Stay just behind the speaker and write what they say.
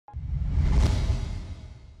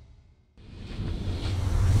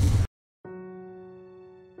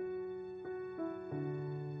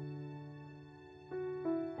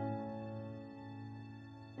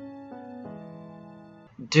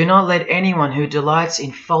Do not let anyone who delights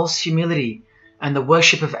in false humility and the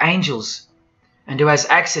worship of angels, and who has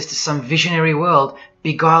access to some visionary world,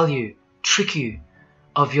 beguile you, trick you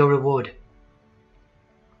of your reward.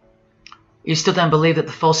 You still don't believe that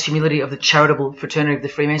the false humility of the charitable fraternity of the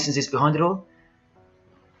Freemasons is behind it all?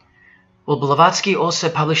 Well, Blavatsky also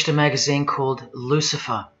published a magazine called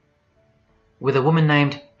Lucifer with a woman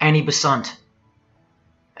named Annie Besant.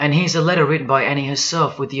 And here's a letter written by Annie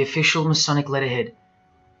herself with the official Masonic letterhead.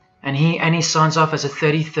 And here Annie signs off as a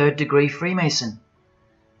 33rd degree Freemason.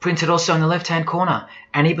 Printed also in the left-hand corner,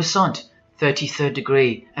 Annie Besant, 33rd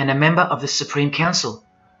degree, and a member of the Supreme Council.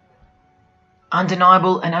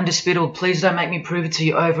 Undeniable and undisputable. Please don't make me prove it to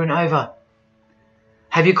you over and over.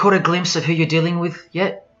 Have you caught a glimpse of who you're dealing with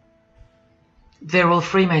yet? They're all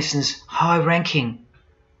Freemasons, high-ranking.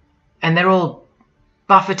 And they're all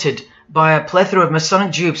buffeted by a plethora of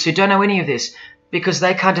Masonic dupes who don't know any of this because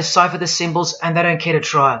they can't decipher the symbols and they don't care to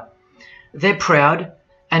try. They're proud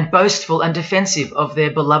and boastful and defensive of their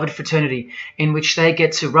beloved fraternity, in which they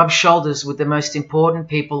get to rub shoulders with the most important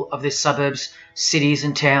people of their suburbs, cities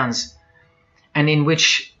and towns, and in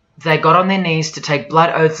which they got on their knees to take blood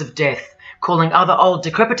oaths of death, calling other old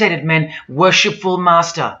decrepitated men worshipful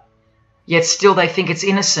master, yet still they think it's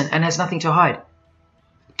innocent and has nothing to hide.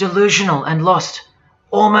 Delusional and lost,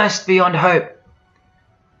 almost beyond hope.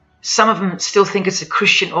 Some of them still think it's a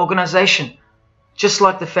Christian organization, just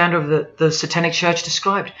like the founder of the Satanic Church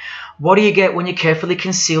described. What do you get when you carefully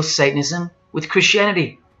conceal Satanism with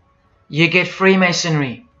Christianity? You get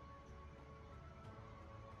Freemasonry.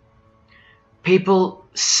 People,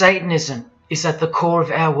 Satanism is at the core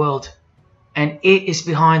of our world, and it is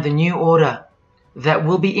behind the new order that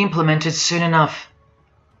will be implemented soon enough.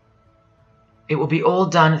 It will be all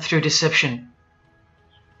done through deception.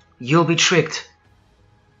 You'll be tricked.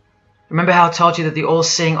 Remember how I told you that the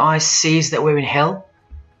all-seeing eye sees that we're in hell?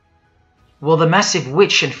 Well, the massive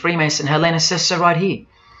witch and Freemason Helena says so right here.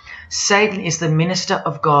 Satan is the minister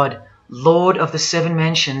of God, Lord of the seven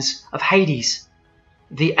mansions of Hades,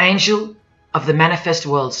 the angel of the manifest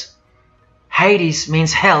worlds. Hades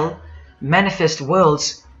means hell, manifest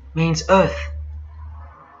worlds means earth.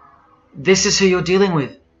 This is who you're dealing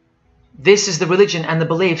with. This is the religion and the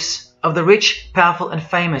beliefs of the rich, powerful and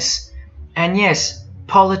famous. And yes,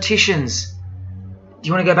 politicians. Do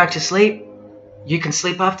you want to go back to sleep? You can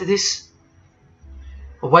sleep after this.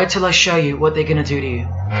 Or wait till I show you what they're going to do to you,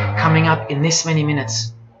 coming up in this many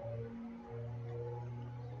minutes.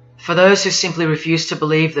 For those who simply refuse to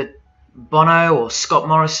believe that Bono or Scott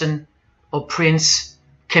Morrison or Prince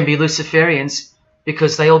can be Luciferians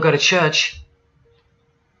because they all go to church,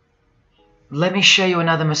 let me show you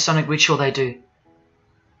another Masonic ritual they do.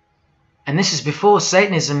 And this is before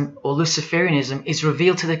Satanism or Luciferianism is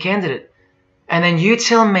revealed to the candidate. And then you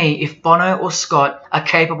tell me if Bono or Scott are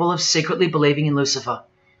capable of secretly believing in Lucifer.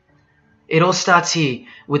 It all starts here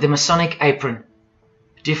with the Masonic apron.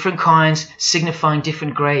 Different kinds signifying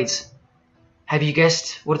different grades. Have you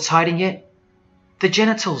guessed what it's hiding yet? The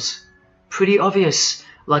genitals. Pretty obvious.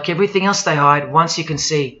 Like everything else they hide, once you can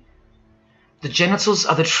see. The genitals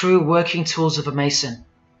are the true working tools of a Mason.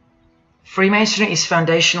 Freemasonry is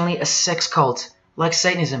foundationally a sex cult, like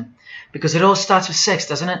Satanism, because it all starts with sex,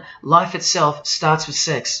 doesn't it? Life itself starts with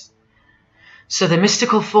sex. So the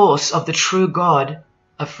mystical force of the true God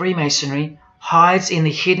of Freemasonry hides in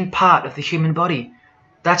the hidden part of the human body.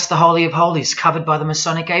 That's the Holy of Holies, covered by the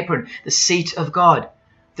Masonic apron, the seat of God,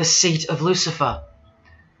 the seat of Lucifer.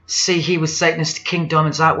 See here with Satanist King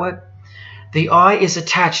Diamond's artwork? The eye is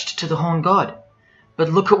attached to the horn god, but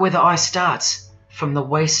look at where the eye starts, from the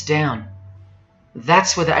waist down.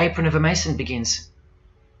 That's where the apron of a Mason begins.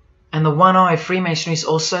 And the one eye of Freemasonry is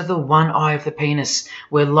also the one eye of the penis,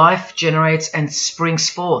 where life generates and springs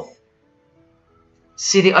forth.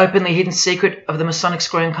 See the openly hidden secret of the Masonic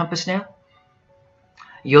square and compass now?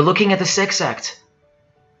 You're looking at the sex act.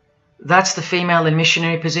 That's the female in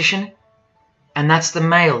missionary position, and that's the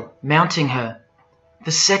male mounting her.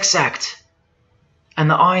 The sex act. And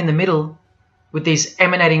the eye in the middle, with these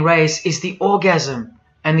emanating rays, is the orgasm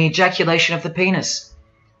and the ejaculation of the penis.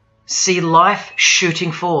 See life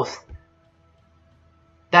shooting forth.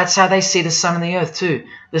 That's how they see the sun and the earth too.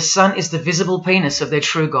 The sun is the visible penis of their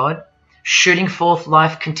true God, shooting forth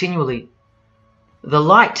life continually. The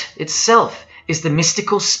light itself is the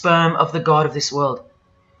mystical sperm of the God of this world.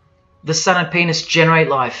 The sun and penis generate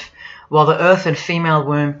life, while the earth and female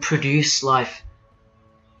womb produce life.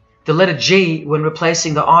 The letter G, when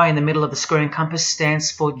replacing the I in the middle of the square and compass,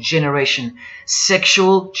 stands for generation,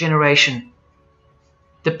 sexual generation.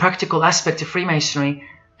 The practical aspect of Freemasonry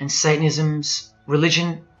and Satanism's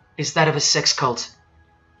religion is that of a sex cult.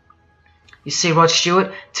 You see Rod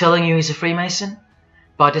Stewart telling you he's a Freemason?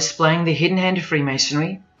 By displaying the hidden hand of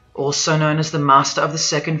Freemasonry, also known as the Master of the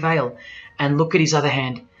Second Veil, and look at his other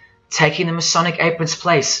hand, taking the Masonic apron's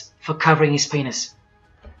place for covering his penis,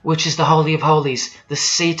 which is the Holy of Holies, the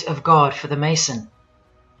seat of God for the Mason.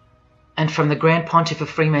 And from the Grand Pontiff of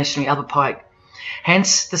Freemasonry, Albert Pike,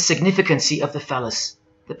 hence the significancy of the phallus,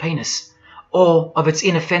 the penis, or of its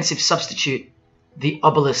inoffensive substitute, the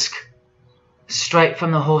obelisk. Straight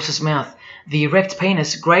from the horse's mouth, the erect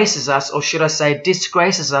penis graces us, or should I say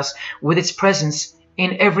disgraces us, with its presence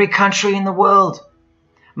in every country in the world,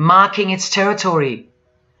 marking its territory.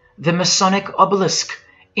 The Masonic obelisk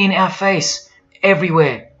in our face,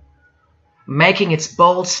 everywhere, making its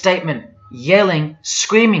bold statement, yelling,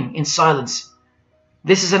 screaming in silence.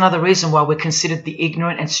 This is another reason why we're considered the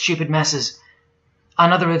ignorant and stupid masses.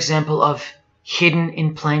 Another example of hidden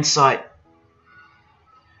in plain sight.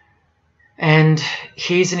 And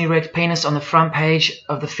here's an erect penis on the front page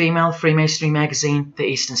of the female Freemasonry magazine, The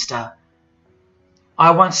Eastern Star. I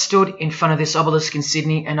once stood in front of this obelisk in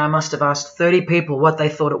Sydney and I must have asked 30 people what they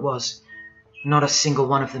thought it was. Not a single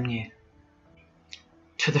one of them knew.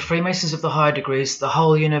 To the Freemasons of the higher degrees, the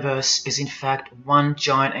whole universe is in fact one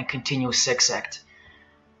giant and continual sex act.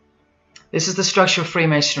 This is the structure of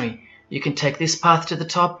Freemasonry. You can take this path to the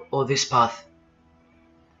top or this path.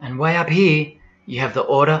 And way up here, you have the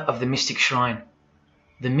Order of the Mystic Shrine.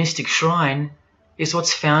 The Mystic Shrine is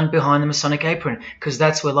what's found behind the Masonic apron, because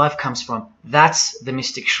that's where life comes from. That's the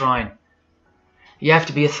Mystic Shrine. You have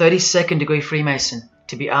to be a 32nd degree Freemason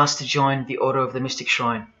to be asked to join the Order of the Mystic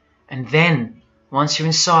Shrine. And then, once you're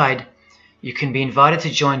inside, you can be invited to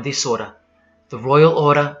join this order, the Royal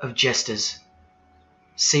Order of Jesters.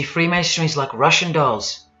 See, Freemasonry is like Russian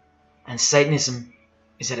dolls, and Satanism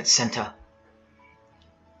is at its center.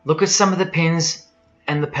 Look at some of the pins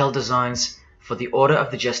and lapel designs for the Order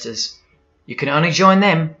of the Jesters. You can only join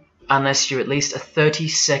them unless you're at least a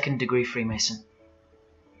 32nd degree Freemason.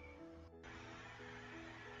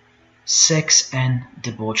 Sex and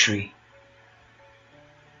debauchery.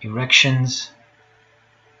 Erections.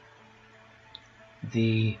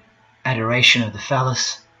 The adoration of the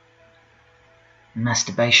phallus.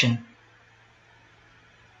 Masturbation.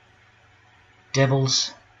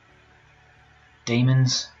 Devils.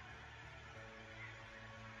 Demons.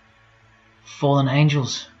 Fallen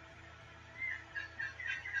angels.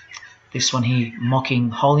 This one here, mocking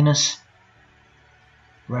holiness,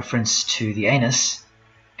 reference to the anus,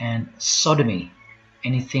 and sodomy,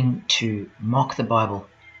 anything to mock the Bible.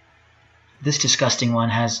 This disgusting one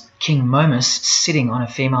has King Momus sitting on a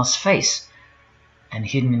female's face, and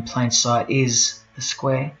hidden in plain sight is the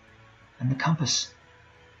square and the compass,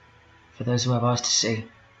 for those who have eyes to see.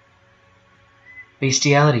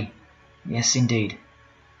 Bestiality, yes indeed.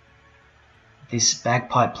 This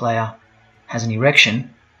bagpipe player has an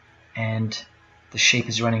erection and the sheep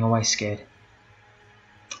is running away scared.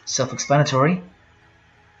 Self-explanatory.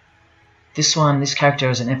 This character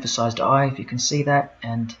has an emphasized eye, if you can see that,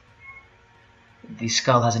 and the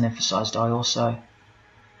skull has an emphasized eye also.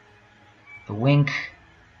 The wink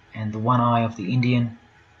and the one eye of the Indian.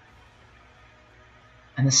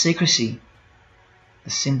 And the secrecy,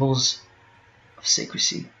 the symbols of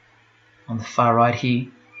secrecy. On the far right here,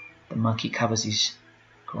 the monkey covers his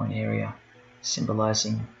groin area,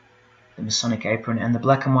 symbolizing the Masonic apron, and the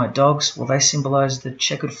black and white dogs, well, they symbolize the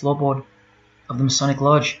checkered floorboard of the Masonic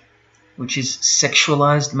Lodge, which is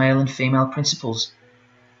sexualized male and female principles,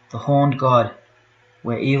 the horned god,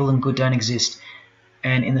 where evil and good don't exist.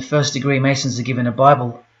 And in the first degree, Masons are given a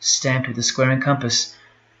Bible stamped with a square and compass,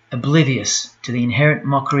 oblivious to the inherent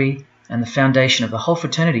mockery and the foundation of the whole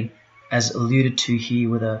fraternity, as alluded to here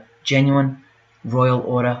with a genuine Royal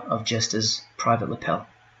Order of Jesters private lapel.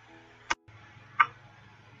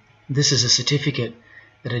 This is a certificate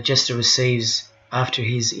that a jester receives after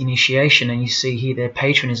his initiation, and you see here their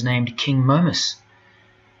patron is named King Momus,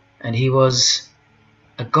 and he was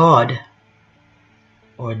a god,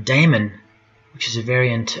 or a daemon, which is a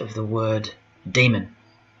variant of the word demon,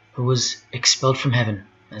 who was expelled from heaven,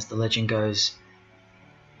 as the legend goes.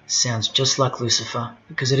 Sounds just like Lucifer,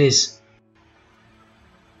 because it is.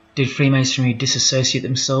 Did Freemasonry disassociate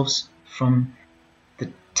themselves from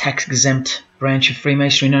the tax-exempt branch of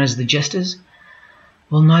Freemasonry known as the Jesters?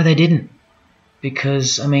 Well, no, they didn't.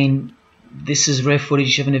 Because, I mean, this is rare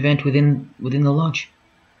footage of an event within the lodge.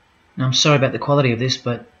 Now, I'm sorry about the quality of this,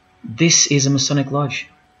 but this is a Masonic lodge.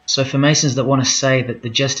 So for Masons that want to say that the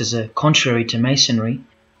Jesters are contrary to Masonry,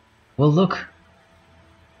 well, look.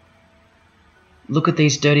 Look at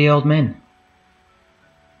these dirty old men.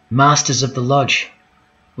 Masters of the lodge,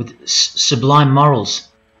 with sublime morals,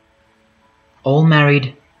 all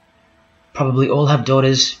married probably all have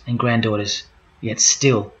daughters and granddaughters, yet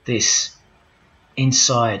still this,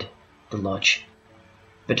 inside the lodge.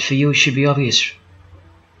 But for you it should be obvious,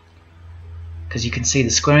 because you can see the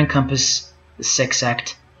square and compass, the sex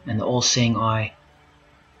act, and the all-seeing eye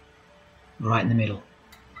right in the middle.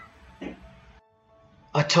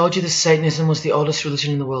 I told you that Satanism was the oldest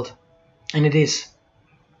religion in the world, and it is.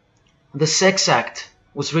 The sex act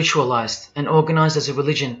was ritualized and organized as a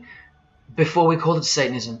religion before we called it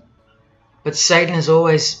Satanism. But Satan has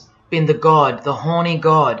always been the god, the horny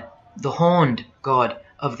god, the horned god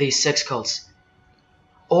of these sex cults.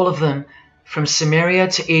 All of them, from Samaria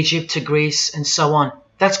to Egypt to Greece and so on,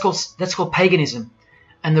 that's called paganism.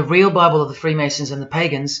 And the real Bible of the Freemasons and the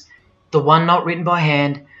pagans, the one not written by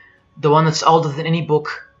hand, the one that's older than any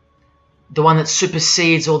book, the one that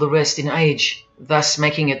supersedes all the rest in age, thus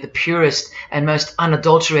making it the purest and most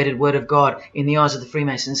unadulterated word of God in the eyes of the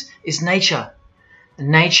Freemasons, is nature.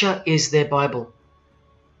 Nature is their Bible.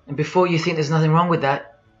 And before you think there's nothing wrong with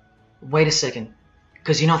that, wait a second,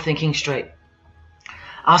 because you're not thinking straight.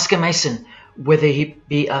 Ask a Mason, whether he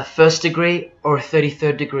be a first degree or a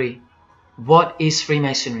 33rd degree, what is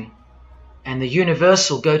Freemasonry? And the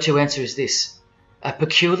universal go-to answer is this: a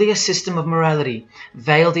peculiar system of morality,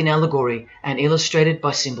 veiled in allegory and illustrated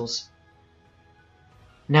by symbols.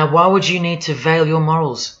 Now, why would you need to veil your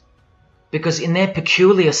morals? Because in their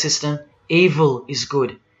peculiar system, evil is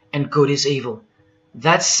good and good is evil.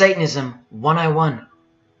 That's Satanism 101.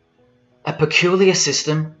 A peculiar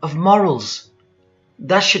system of morals.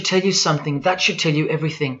 That should tell you something. That should tell you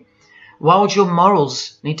everything. Why would your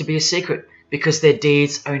morals need to be a secret? Because their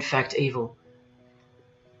deeds are in fact evil.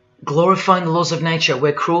 Glorifying the laws of nature,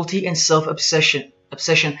 where cruelty and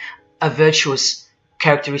self-obsession are virtuous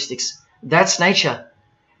characteristics. That's nature.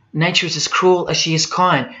 Nature is as cruel as she is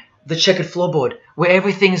kind. The checkered floorboard, where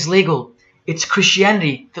everything is legal. It's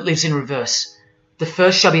Christianity that lives in reverse. The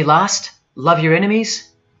first shall be last. Love your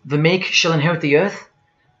enemies. The meek shall inherit the earth.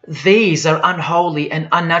 These are unholy and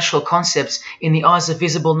unnatural concepts in the eyes of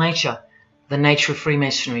visible nature, the nature of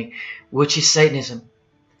Freemasonry, which is Satanism.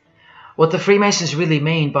 What the Freemasons really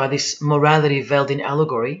mean by this morality veiled in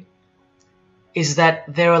allegory is that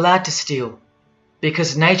they're allowed to steal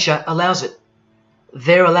because nature allows it.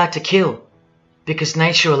 They're allowed to kill because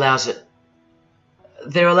nature allows it.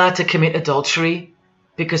 They're allowed to commit adultery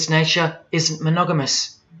because nature isn't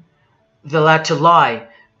monogamous. They're allowed to lie,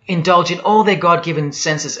 indulge in all their God-given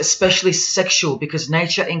senses, especially sexual, because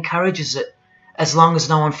nature encourages it, as long as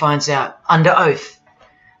no one finds out, under oath.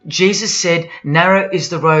 Jesus said, narrow is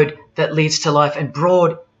the road that leads to life, and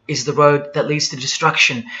broad is the road that leads to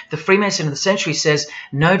destruction. The Freemason of the century says,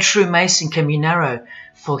 no true Mason can be narrow,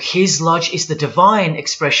 for his lodge is the divine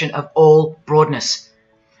expression of all broadness.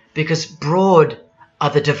 Because broad are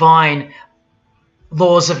the divine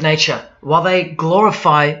laws of nature. While they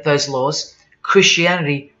glorify those laws,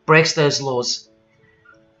 Christianity breaks those laws.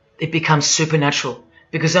 It becomes supernatural,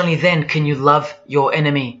 because only then can you love your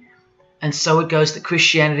enemy. And so it goes that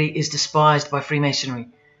Christianity is despised by Freemasonry,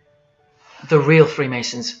 the real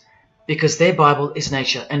Freemasons, because their Bible is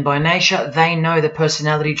nature, and by nature they know the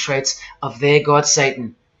personality traits of their god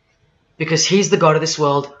Satan, because he's the god of this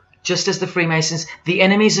world, just as the Freemasons, the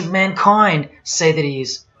enemies of mankind, say that he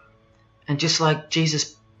is, and just like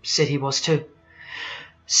Jesus said he was too.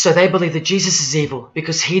 So they believe that Jesus is evil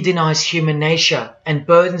because he denies human nature and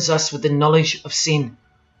burdens us with the knowledge of sin.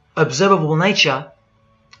 Observable nature,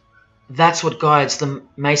 that's what guides the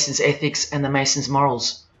Masons' ethics and the Masons'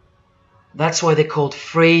 morals. That's why they're called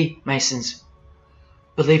Freemasons.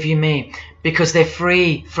 Believe you me, because they're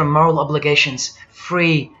free from moral obligations,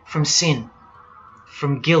 free from sin,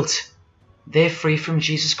 from guilt. They're free from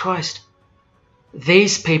Jesus Christ.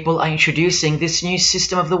 These people are introducing this new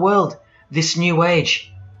system of the world, this new age.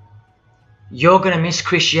 You're going to miss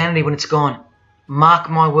Christianity when it's gone. Mark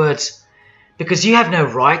my words. Because you have no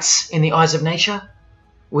rights in the eyes of nature,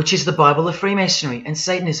 which is the Bible of Freemasonry and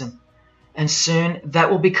Satanism. And soon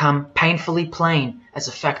that will become painfully plain as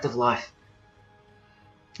a fact of life.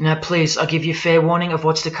 Now please, I give you fair warning of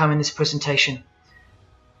what's to come in this presentation.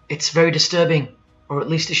 It's very disturbing, or at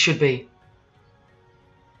least it should be.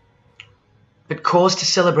 But cause to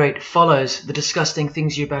celebrate follows the disgusting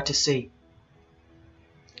things you're about to see.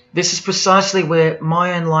 This is precisely where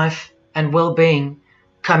my own life and well-being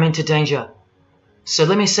come into danger. So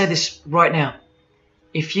let me say this right now.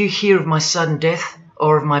 If you hear of my sudden death,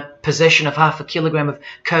 or of my possession of 0.5 kilogram of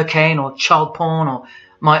cocaine or child porn, or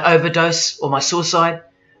my overdose or my suicide,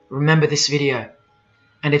 remember this video.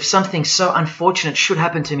 And if something so unfortunate should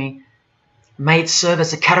happen to me, may it serve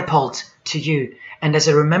as a catapult to you and as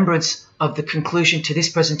a remembrance of the conclusion to this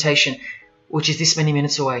presentation, which is this many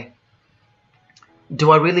minutes away.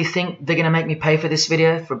 Do I really think they're going to make me pay for this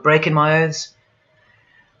video, for breaking my oaths?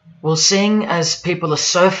 Well, seeing as people are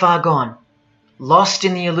so far gone, lost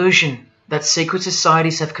in the illusion that secret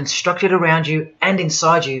societies have constructed around you and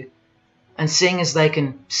inside you, and seeing as they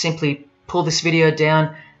can simply pull this video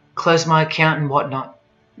down, close my account and whatnot,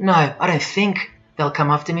 no, I don't think they'll come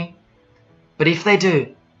after me. But if they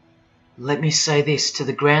do, let me say this to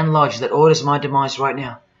the Grand Lodge that orders my demise right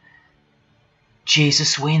now.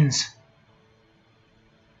 Jesus wins.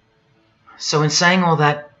 So in saying all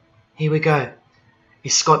that, here we go.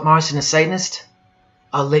 Is Scott Morrison a Satanist?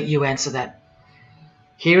 I'll let you answer that.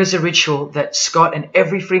 Here is a ritual that Scott and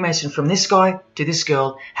every Freemason from this guy to this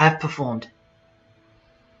girl have performed.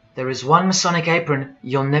 There is one Masonic apron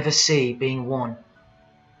you'll never see being worn.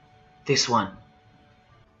 This one.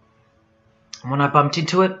 And when I bumped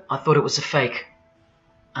into it, I thought it was a fake.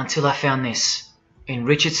 Until I found this. In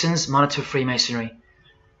Richardson's Monitor Freemasonry.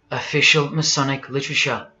 Official Masonic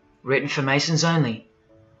literature. Written for Masons only.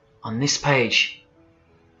 On this page.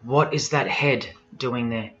 What is that head doing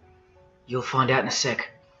there? You'll find out in a sec.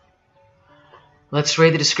 Let's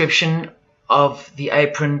read the description of the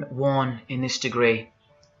apron worn in this degree.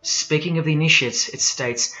 Speaking of the initiates, it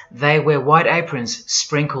states, they wear white aprons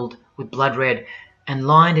sprinkled with blood red and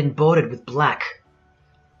lined and bordered with black.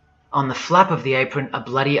 On the flap of the apron, a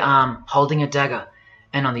bloody arm holding a dagger,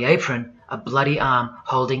 and on the apron, a bloody arm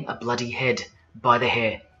holding a bloody head by the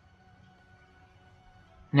hair.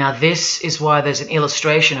 Now this is why there's an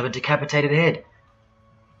illustration of a decapitated head.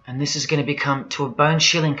 And this is going to become to a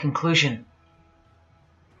bone-chilling conclusion.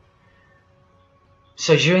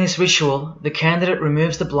 So during this ritual, the candidate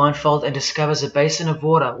removes the blindfold and discovers a basin of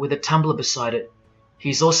water with a tumbler beside it. He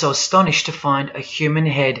is also astonished to find a human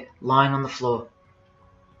head lying on the floor.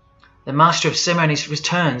 The Master of Ceremonies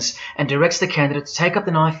returns and directs the candidate to take up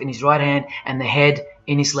the knife in his right hand and the head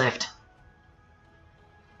in his left.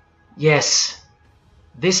 Yes,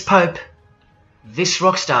 this Pope, this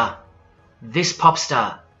rock star, this pop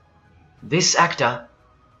star, this actor,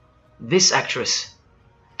 this actress,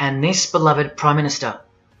 and this beloved Prime Minister.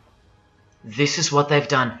 This is what they've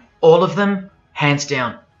done. All of them, hands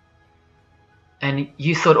down. And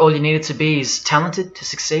you thought all you needed to be is talented to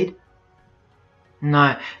succeed?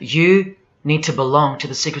 No, you need to belong to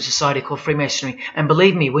the secret society called Freemasonry. And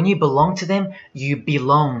believe me, when you belong to them, you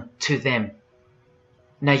belong to them.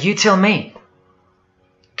 Now you tell me,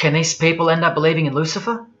 can these people end up believing in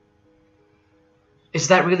Lucifer? Is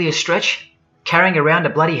that really a stretch? Carrying around a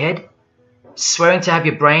bloody head? Swearing to have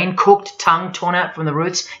your brain cooked, tongue torn out from the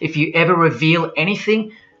roots if you ever reveal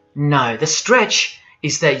anything? No, the stretch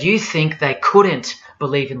is that you think they couldn't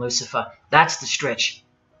believe in Lucifer. That's the stretch.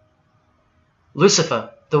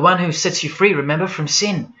 Lucifer, the one who sets you free, remember, from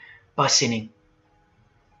sin by sinning.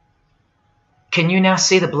 Can you now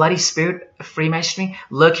see the bloody spirit of Freemasonry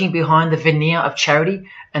lurking behind the veneer of charity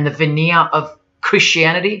and the veneer of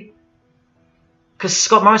Christianity? Because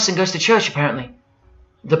Scott Morrison goes to church, apparently.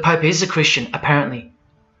 The Pope is a Christian, apparently.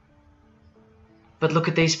 But look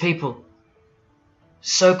at these people.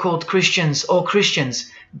 So-called Christians, or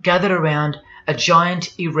Christians, gathered around a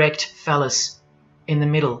giant erect phallus in the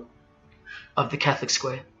middle of the Catholic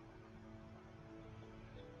square.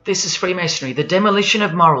 This is Freemasonry, the demolition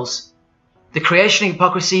of morals, the creation of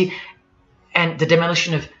hypocrisy, and the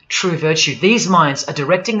demolition of true virtue. These minds are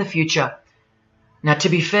directing the future. Now, to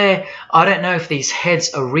be fair, I don't know if these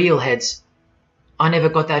heads are real heads. I never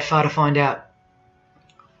got that far to find out.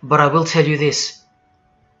 But I will tell you this.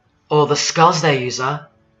 All the skulls they use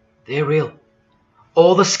they're real.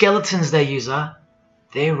 All the skeletons they use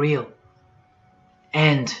they're real.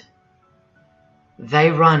 And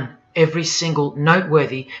they run every single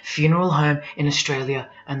noteworthy funeral home in Australia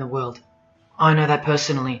and the world. I know that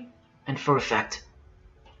personally and for a fact.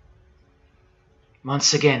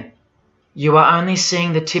 Once again, you are only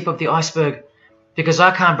seeing the tip of the iceberg because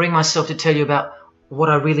I can't bring myself to tell you about what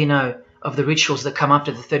I really know of the rituals that come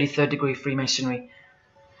after the 33rd degree Freemasonry.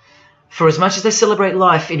 For as much as they celebrate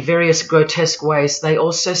life in various grotesque ways, they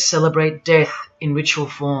also celebrate death in ritual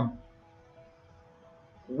form,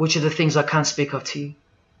 which are the things I can't speak of to you.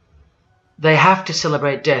 They have to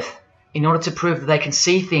celebrate death in order to prove that they can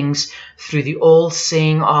see things through the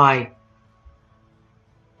all-seeing eye,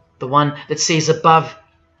 the one that sees above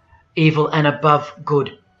evil and above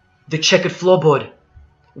good, the checkered floorboard,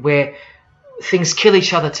 where things kill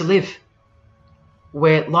each other to live,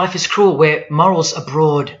 where life is cruel, where morals are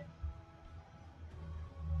broad.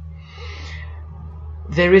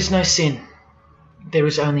 There is no sin, there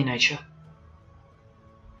is only nature.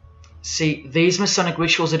 See, these Masonic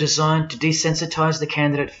rituals are designed to desensitize the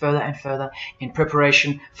candidate further and further in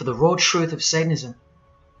preparation for the raw truth of Satanism.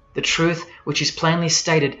 the truth which is plainly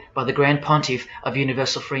stated by the Grand Pontiff of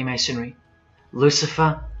Universal Freemasonry.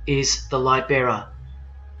 Lucifer is the light bearer,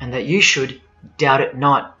 and that you should doubt it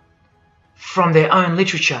not, from their own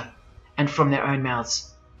literature and from their own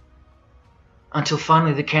mouths. Until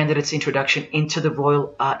finally the candidate's introduction into the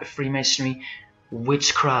royal art of Freemasonry,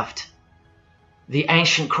 witchcraft, the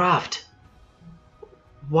ancient craft.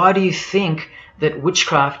 Why do you think that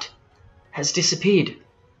witchcraft has disappeared?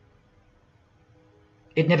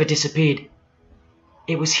 It never disappeared.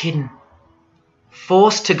 It was hidden,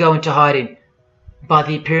 forced to go into hiding by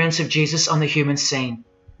the appearance of Jesus on the human scene.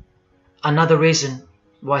 Another reason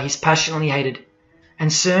why he's passionately hated,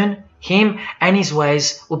 and soon him and his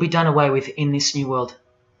ways will be done away with in this new world.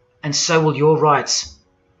 And so will your rights.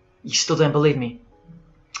 You still don't believe me?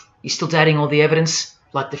 You're still doubting all the evidence,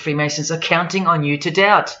 like the Freemasons are counting on you to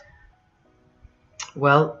doubt.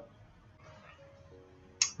 Well,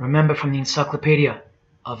 remember from the Encyclopedia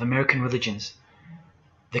of American Religions,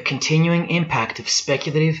 the continuing impact of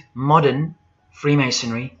speculative modern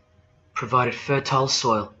Freemasonry provided fertile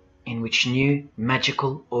soil in which new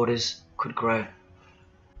magical orders could grow.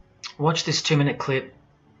 Watch this 2-minute clip.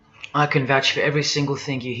 I can vouch for every single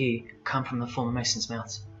thing you hear come from the former Masons'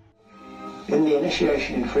 mouths. In the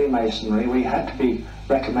initiation in Freemasonry, we had to be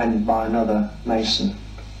recommended by another Mason.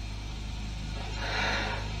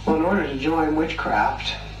 Well, in order to join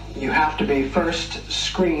witchcraft, you have to be first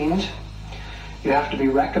screened. You have to be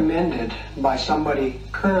recommended by somebody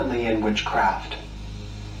currently in witchcraft.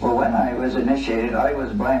 Well, when I was initiated, I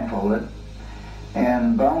was blindfolded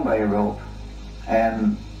and bound by a rope,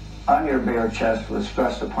 and on your bare chest was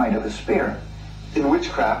thrust the point of a spear. In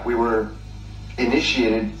witchcraft, we were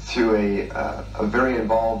initiated through a very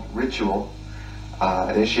involved ritual,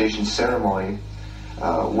 initiation ceremony,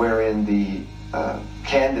 wherein the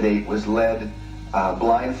candidate was led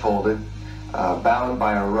blindfolded, bound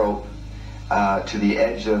by a rope to the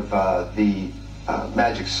edge of the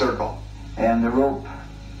magic circle. And the rope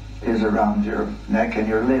is around your neck and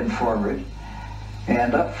you're led forward.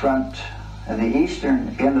 And up front, at the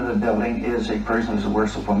eastern end of the building, is a person who's a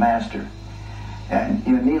worshipful master. And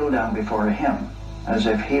you kneel down before him as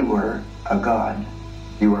if he were a god.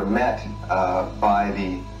 You were met by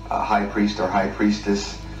the high priest or high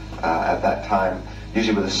priestess at that time,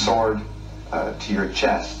 usually with a sword to your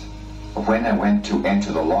chest. When I went to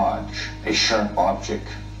enter the lodge, a sharp object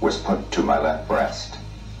was put to my left breast.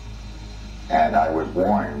 And I was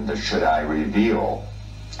warned that should I reveal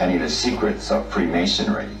any of the secrets of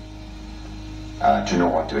Freemasonry, to know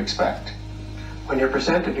what to expect. When you're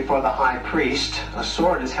presented before the high priest, a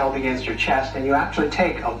sword is held against your chest, and you actually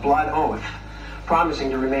take a blood oath, promising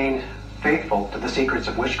to remain faithful to the secrets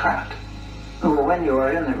of witchcraft. Well, when you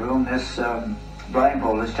are in the room, this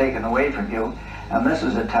blindfold is taken away from you, and this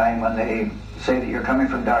is a time when they say that you're coming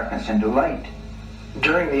from darkness into light.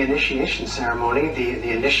 During the initiation ceremony,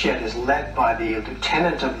 the initiate is led by the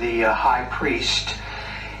lieutenant of the high priest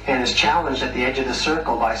and is challenged at the edge of the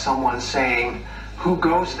circle by someone saying, "Who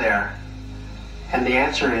goes there?" And the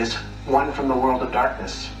answer is, "One from the world of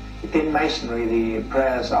darkness." In Masonry, the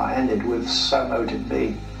prayers are ended with "So mote it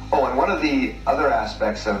be." Oh, and one of the other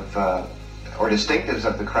aspects of, or distinctives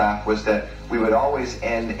of the craft was that we would always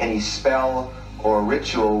end any spell or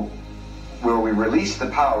ritual where we released the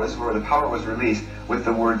power, this is where the power was released, with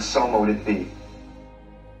the word "So mote it be."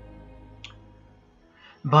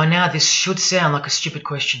 By now this should sound like a stupid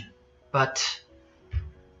question, but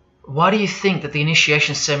why do you think that the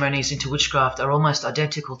initiation ceremonies into witchcraft are almost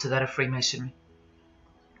identical to that of Freemasonry?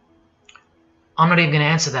 I'm not even going to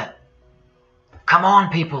answer that. Come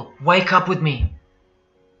on, people, wake up with me.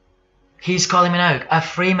 Here's Kylie Minogue, a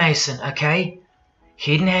Freemason, okay?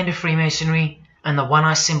 Hidden hand of Freemasonry and the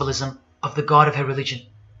one-eye symbolism of the god of her religion.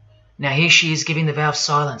 Now here she is giving the vow of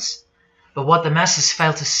silence, but what the masses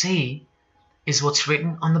fail to see is what's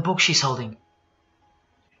written on the book she's holding.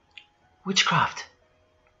 Witchcraft,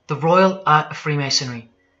 the royal art of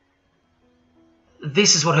Freemasonry.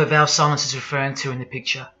 This is what her vow of silence is referring to in the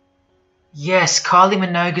picture. Yes, Kylie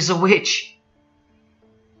Minogue is a witch.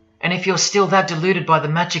 And if you're still that deluded by the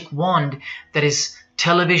magic wand that is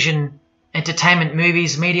television, entertainment,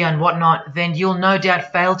 movies, media and whatnot, then you'll no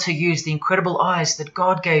doubt fail to use the incredible eyes that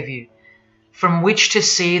God gave you, from which to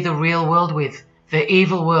see the real world with, the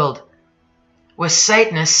evil world, where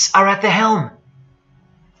Satanists are at the helm.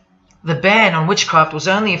 The ban on witchcraft was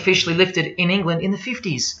only officially lifted in England in the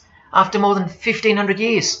 50s, after more than 1500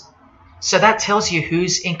 years. So that tells you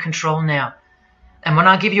who's in control now. And when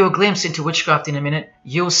I give you a glimpse into witchcraft in a minute,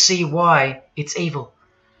 you'll see why it's evil,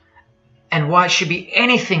 and why it should be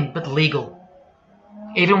anything but legal,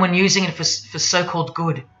 even when using it for so-called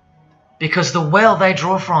good. because the well they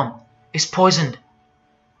draw from is poisoned.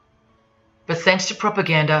 But thanks to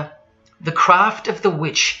propaganda, the craft of the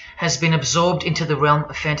witch has been absorbed into the realm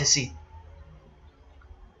of fantasy.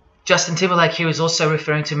 Justin Timberlake here is also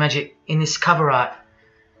referring to magic in this cover art,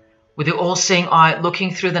 with the all-seeing eye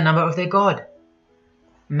looking through the number of their god.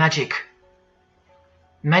 Magic.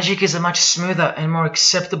 Magic is a much smoother and more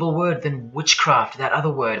acceptable word than witchcraft, that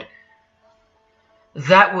other word.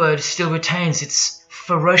 That word still retains its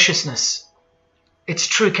ferociousness, its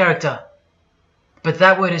true character. But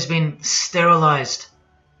that word has been sterilized.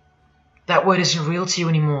 That word isn't real to you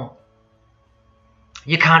anymore.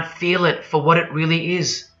 You can't feel it for what it really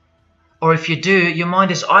is. Or if you do, your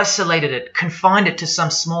mind has isolated it, confined it to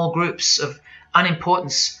some small groups of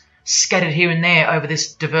unimportance scattered here and there over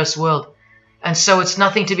this diverse world. And so it's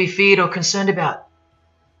nothing to be feared or concerned about.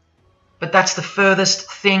 But that's the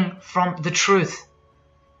furthest thing from the truth.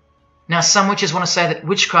 Now, some witches want to say that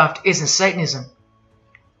witchcraft isn't Satanism.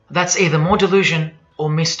 That's either more delusion or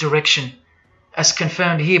misdirection, as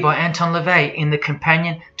confirmed here by Anton LaVey in the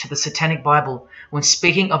Companion to the Satanic Bible, when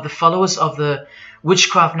speaking of the followers of the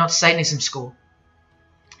Witchcraft Not Satanism school.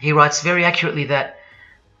 He writes very accurately that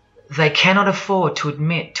they cannot afford to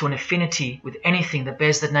admit to an affinity with anything that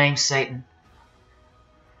bears the name Satan.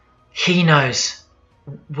 He knows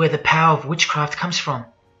where the power of witchcraft comes from.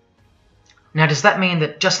 Now, does that mean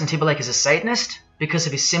that Justin Timberlake is a Satanist because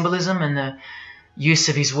of his symbolism and the use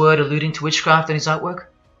of his word alluding to witchcraft in his artwork?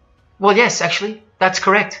 Well, yes, actually, that's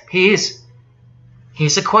correct. He is.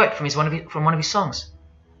 Here's a quote from one of his songs.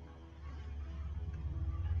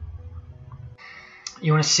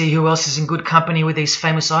 You want to see who else is in good company with these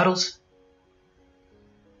famous idols?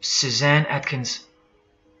 Suzanne Atkins.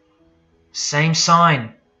 Same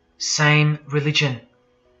sign, same religion,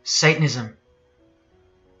 Satanism.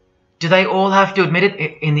 Do they all have to admit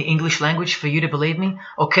it in the English language for you to believe me?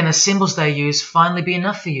 Or can the symbols they use finally be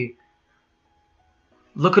enough for you?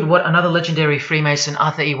 Look at what another legendary Freemason,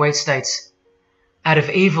 Arthur E. Waite, states. Out of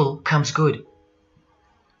evil comes good.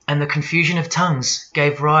 And the confusion of tongues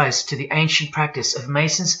gave rise to the ancient practice of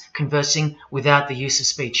Masons conversing without the use of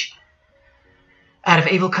speech. Out of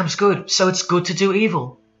evil comes good, so it's good to do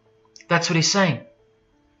evil. That's what he's saying.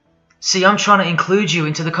 See, I'm trying to include you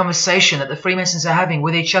into the conversation that the Freemasons are having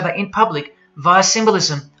with each other in public via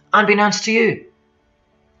symbolism, unbeknownst to you.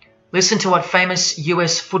 Listen to what famous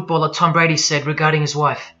US footballer Tom Brady said regarding his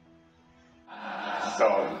wife.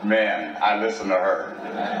 So, man, I listened to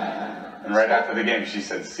her. And right after the game, she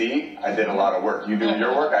said, see, I did a lot of work. You do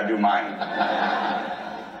your work, I do mine.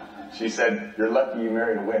 She said, you're lucky you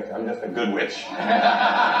married a witch. I'm just a good witch.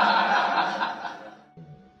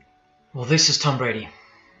 Well, this is Tom Brady.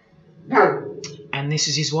 And this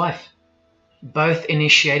is his wife. Both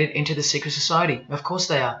initiated into the secret society. Of course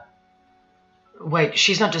they are. Wait,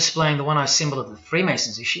 she's not displaying the one-eye symbol of the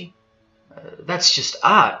Freemasons, is she? That's just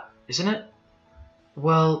art, isn't it?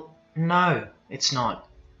 Well, no, it's not.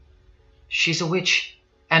 She's a witch,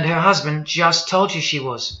 and her husband just told you she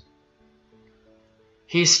was.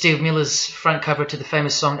 Here's Steve Miller's front cover to the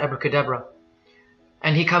famous song Abracadabra.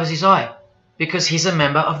 And he covers his eye, because he's a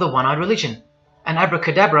member of the one-eyed religion. And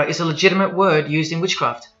abracadabra is a legitimate word used in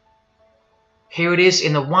witchcraft. Here it is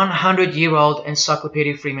in the 100-year-old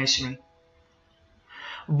Encyclopedia of Freemasonry.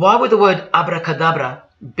 Why would the word abracadabra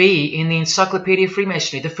be in the Encyclopedia of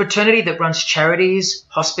Freemasonry, the fraternity that runs charities,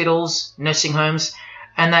 hospitals, nursing homes,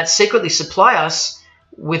 and that secretly supply us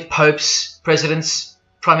with popes, presidents,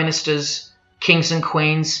 prime ministers, kings and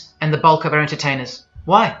queens, and the bulk of our entertainers?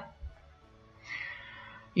 Why?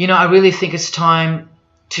 You know, I really think it's time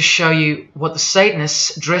to show you what the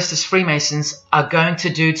Satanists dressed as Freemasons are going to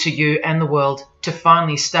do to you and the world to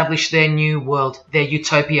finally establish their new world, their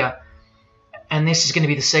utopia. And this is going to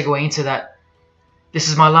be the segue into that. This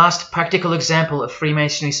is my last practical example of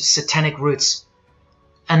Freemasonry's satanic roots.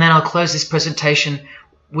 And then I'll close this presentation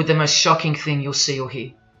with the most shocking thing you'll see or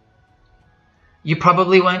hear. You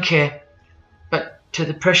probably won't care, but to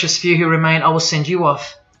the precious few who remain, I will send you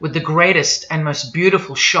off with the greatest and most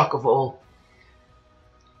beautiful shock of all.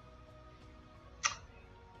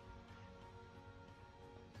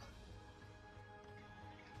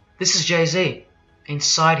 This is Jay-Z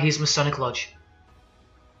inside his Masonic Lodge.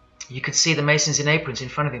 You can see the Masons in aprons in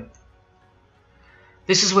front of him.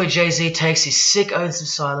 This is where Jay-Z takes his sick oaths of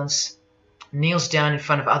silence, kneels down in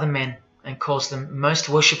front of other men, and calls them Most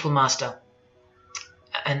Worshipful Master,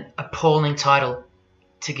 an appalling title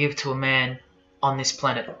to give to a man on this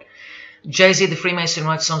planet. Jay-Z the Freemason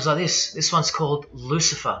writes songs like this. This one's called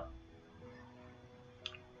Lucifer.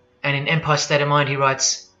 And in Empire State of Mind he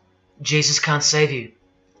writes, Jesus can't save you.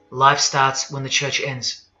 Life starts when the church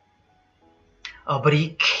ends. Oh, but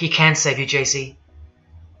he can save you, JC.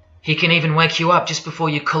 He can even wake you up just before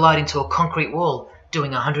you collide into a concrete wall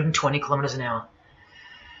doing 120 kilometers an hour.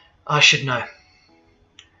 I should know.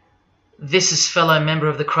 This is fellow member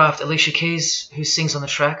of the craft Alicia Keys, who sings on the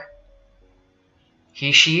track.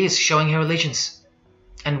 Here she is, showing her allegiance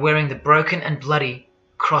and wearing the broken and bloody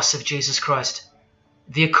cross of Jesus Christ,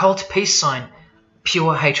 the occult peace sign,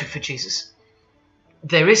 pure hatred for Jesus.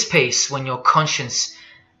 There is peace when your conscience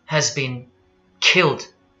has been killed,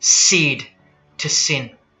 seared to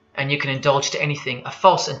sin, and you can indulge to anything, a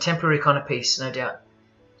false and temporary kind of peace, no doubt.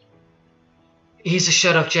 Here's a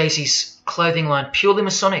shot of JC's clothing line, purely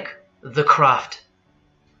Masonic, the craft.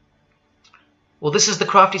 Well, this is the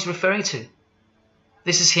craft he's referring to.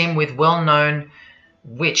 This is him with well-known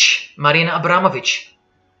witch Marina Abramovich,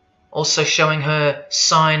 also showing her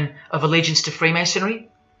sign of allegiance to Freemasonry.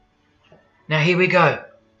 Now here we go.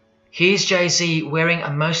 Here's Jay-Z wearing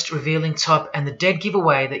a most revealing top and the dead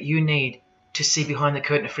giveaway that you need to see behind the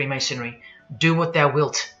curtain of Freemasonry. Do what thou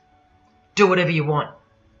wilt. Do whatever you want.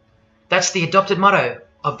 That's the adopted motto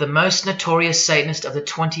of the most notorious Satanist of the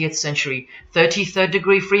 20th century, 33rd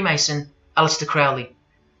degree Freemason, Aleister Crowley.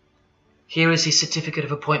 Here is his certificate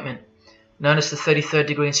of appointment, known as the 33rd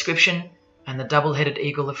degree inscription and the double-headed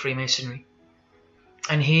eagle of Freemasonry.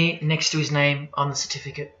 And here, next to his name on the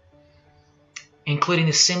certificate, including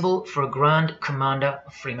the symbol for a Grand Commander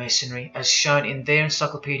of Freemasonry, as shown in their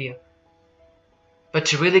encyclopedia. But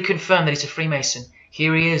to really confirm that he's a Freemason,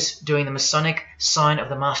 here he is doing the Masonic sign of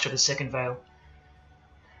the Master of the Second Veil.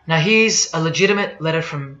 Now here's a legitimate letter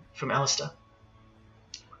from Aleister.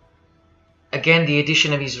 Again, the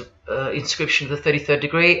addition of his inscription of the 33rd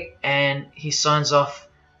degree, and he signs off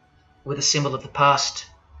with a symbol of the past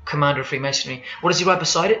Commander of Freemasonry. What does he write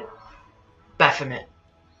beside it? Baphomet.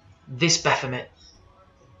 This Baphomet.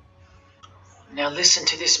 Now listen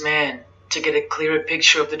to this man to get a clearer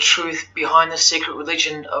picture of the truth behind the secret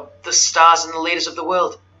religion of the stars and the leaders of the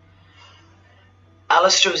world.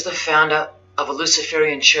 Aleister is the founder of a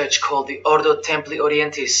Luciferian church called the Ordo Templi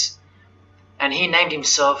Orientis, and he named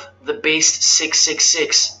himself the Beast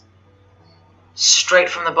 666, straight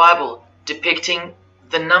from the Bible, depicting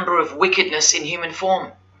the number of wickedness in human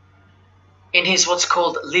form. In his what's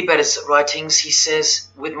called Liber's writings, he says,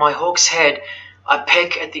 "With my hawk's head, I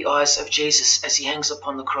peck at the eyes of Jesus as he hangs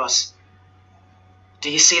upon the cross." Do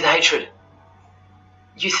you see the hatred?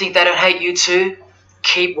 You think they don't hate you too?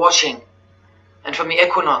 Keep watching. And from the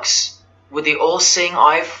equinox, with the all-seeing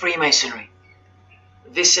eye of Freemasonry,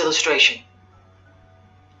 this illustration.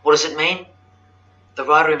 What does it mean? The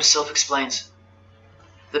writer himself explains.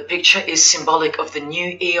 The picture is symbolic of the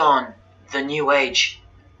new eon, the new age.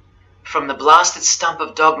 From the blasted stump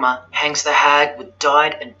of dogma hangs the hag with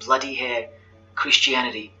dyed and bloody hair,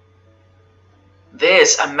 Christianity.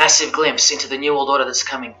 There's a massive glimpse into the new world order that's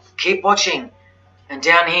coming. Keep watching. And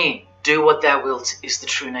down here, do what thou wilt is the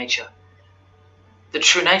true nature. The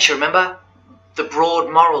true nature, remember? The broad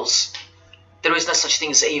morals. There is no such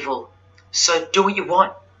thing as evil. So do what you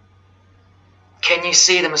want. Can you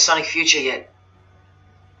see the Masonic future yet?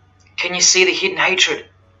 Can you see the hidden hatred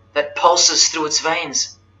that pulses through its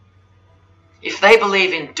veins? If they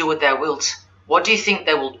believe in do what thou wilt, what do you think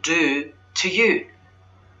they will do to you?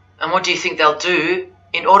 And what do you think they'll do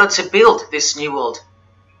in order to build this new world?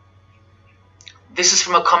 This is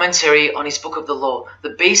from a commentary on his book of the law.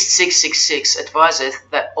 The Beast 666 adviseth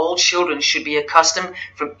that all children should be accustomed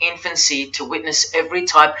from infancy to witness every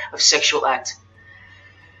type of sexual act.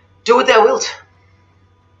 Do what thou wilt.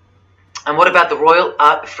 And what about the royal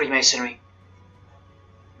art of Freemasonry?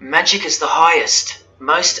 Magic is the highest,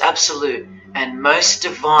 most absolute, and most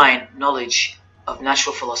divine knowledge of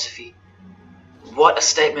natural philosophy. What a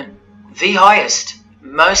statement. The highest,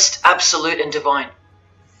 most absolute and divine.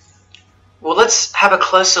 Well, let's have a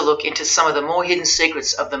closer look into some of the more hidden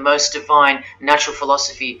secrets of the most divine natural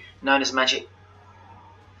philosophy known as magic.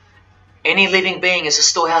 Any living being is a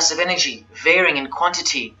storehouse of energy, varying in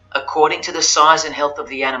quantity according to the size and health of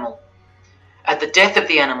the animal. At the death of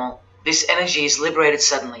the animal, this energy is liberated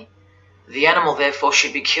suddenly. The animal, therefore,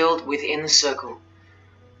 should be killed within the circle,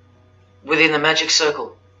 within the magic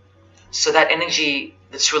circle, so that energy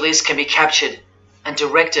that's released can be captured and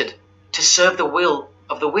directed to serve the will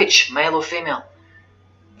of the witch, male or female.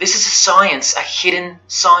 This is a science, a hidden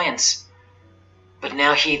science. But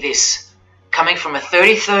now hear this, coming from a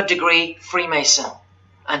 33rd degree Freemason,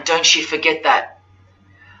 and don't you forget that.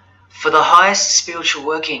 For the highest spiritual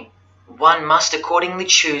working, one must accordingly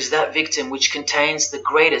choose that victim which contains the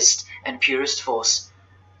greatest and purest force,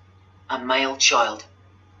 a male child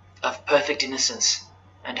of perfect innocence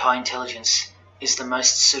and high intelligence is the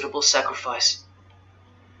most suitable sacrifice.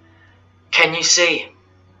 Can you see?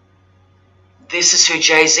 This is who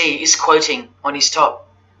Jay-Z is quoting on his top.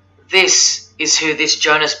 This is who this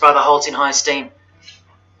Jonas brother holds in high esteem.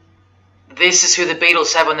 This is who the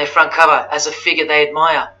Beatles have on their front cover as a figure they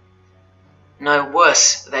admire. No,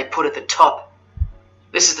 worse, they put at the top.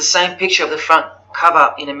 This is the same picture of the front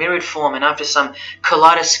cover in a mirrored form, and after some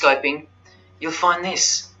kaleidoscoping, you'll find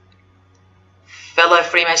this. Fellow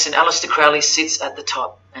Freemason Aleister Crowley sits at the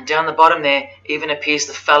top, and down the bottom there even appears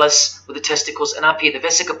the phallus with the testicles, and up here the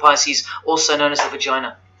vesica Pisces, also known as the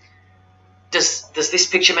vagina. Does this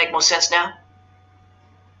picture make more sense now?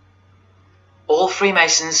 All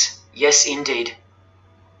Freemasons, yes indeed.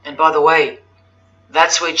 And by the way,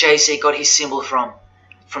 that's where Jay-Z got his symbol from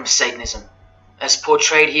Satanism, as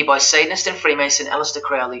portrayed here by Satanist and Freemason Aleister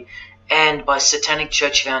Crowley and by Satanic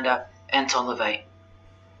Church founder Anton LaVey.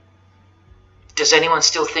 Does anyone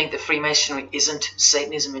still think that Freemasonry isn't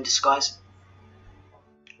Satanism in disguise?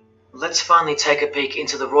 Let's finally take a peek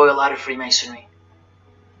into the royal art of Freemasonry.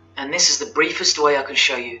 And this is the briefest way I can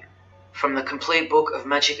show you from the complete book of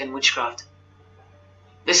magic and witchcraft.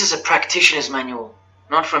 This is a practitioner's manual,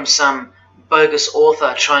 not from some bogus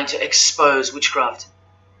author trying to expose witchcraft.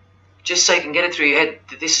 Just so you can get it through your head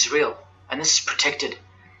that this is real and this is protected.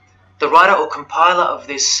 The writer or compiler of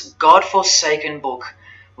this God-forsaken book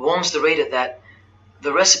warns the reader that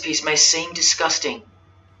the recipes may seem disgusting,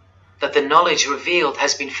 that the knowledge revealed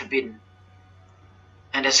has been forbidden,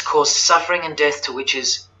 and has caused suffering and death to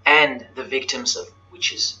witches and the victims of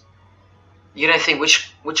witches. You don't think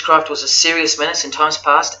witchcraft was a serious menace in times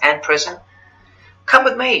past and present? Come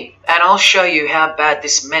with me, and I'll show you how bad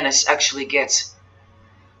this menace actually gets,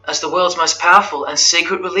 as the world's most powerful and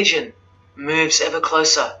secret religion moves ever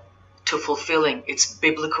closer to fulfilling its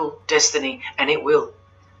biblical destiny, and it will.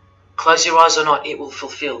 Close your eyes or not, it will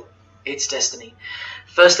fulfill its destiny.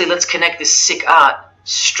 Firstly, let's connect this sick art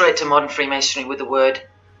straight to modern Freemasonry with the word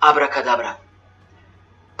abracadabra,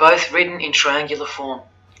 both written in triangular form,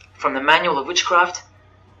 from the Manual of Witchcraft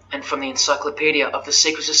and from the Encyclopedia of the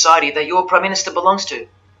Secret Society that your Prime Minister belongs to.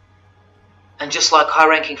 And just like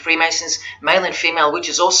high-ranking Freemasons, male and female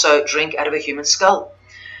witches also drink out of a human skull.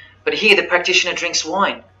 But here the practitioner drinks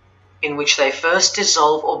wine, in which they first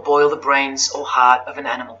dissolve or boil the brains or heart of an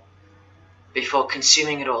animal, before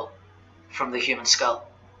consuming it all from the human skull.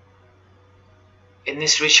 In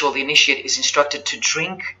this ritual, the initiate is instructed to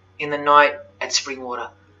drink in the night at spring water,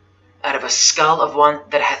 out of a skull of one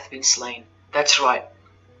that hath been slain. That's right,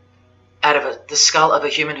 out of the skull of a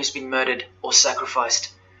human who's been murdered or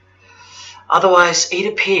sacrificed. Otherwise,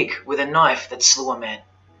 eat a pig with a knife that slew a man.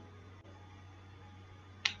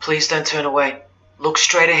 Please don't turn away. Look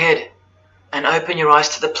straight ahead and open your eyes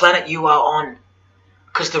to the planet you are on,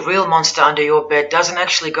 because the real monster under your bed doesn't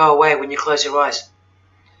actually go away when you close your eyes.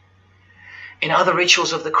 In other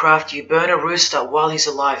rituals of the craft, you burn a rooster while he's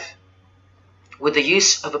alive. With the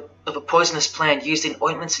use of a poisonous plant used in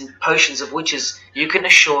ointments and potions of witches, you can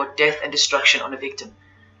assure death and destruction on a victim.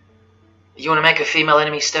 You want to make a female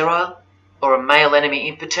enemy sterile, or a male enemy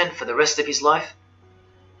impotent for the rest of his life?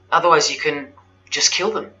 Otherwise, you can just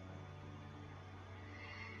kill them.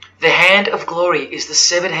 The hand of glory is the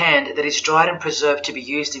severed hand that is dried and preserved to be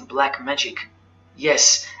used in black magic.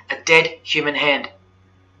 Yes, a dead human hand.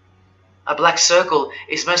 A black circle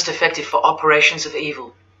is most effective for operations of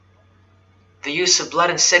evil. The use of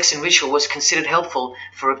blood and sex in ritual was considered helpful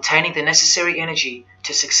for obtaining the necessary energy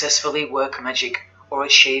to successfully work magic or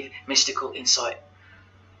achieve mystical insight.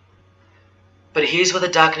 But here's where the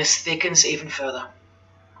darkness thickens even further.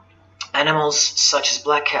 Animals such as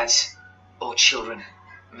black cats or children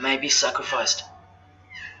may be sacrificed,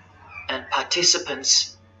 and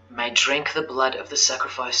participants may drink the blood of the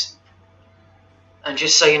sacrifice. And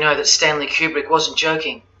just so you know that Stanley Kubrick wasn't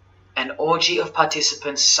joking, an orgy of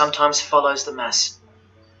participants sometimes follows the mass.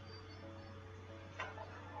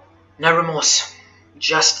 No remorse,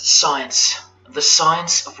 just science, the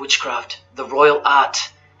science of witchcraft, the royal art.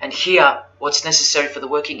 And here, what's necessary for the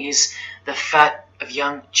working is the fat of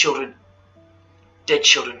young children, dead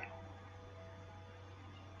children.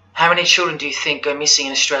 How many children do you think go missing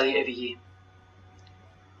in Australia every year?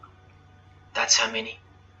 That's how many.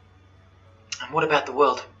 And what about the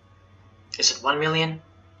world? Is it 1 million?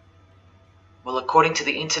 Well, according to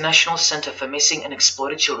the International Centre for Missing and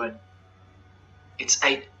Exploited Children, it's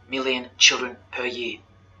 8 million children per year.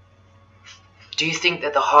 Do you think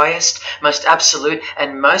that the highest, most absolute,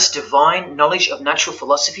 and most divine knowledge of natural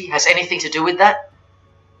philosophy has anything to do with that?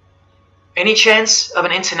 Any chance of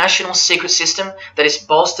an international secret system that is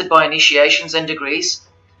bolstered by initiations and degrees,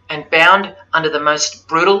 and bound under the most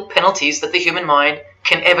brutal penalties that the human mind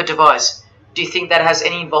can ever devise? Do you think that has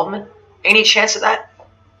any involvement? Any chance of that?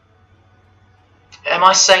 Am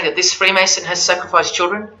I saying that this Freemason has sacrificed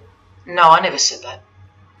children? No, I never said that.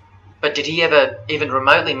 But did he ever even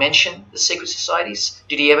remotely mention the secret societies?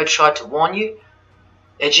 Did he ever try to warn you?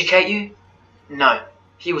 Educate you? No,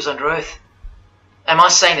 he was under oath. Am I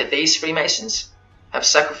saying that these Freemasons have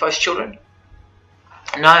sacrificed children?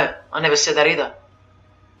 No, I never said that either.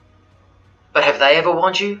 But have they ever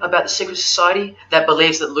warned you about the secret society that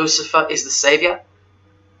believes that Lucifer is the savior?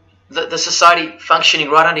 The society functioning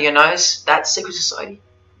right under your nose, that secret society?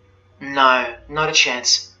 No, not a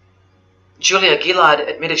chance. Julia Gillard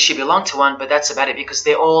admitted she belonged to one, but that's about it because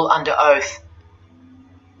they're all under oath.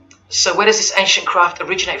 So where does this ancient craft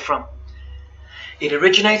originate from? It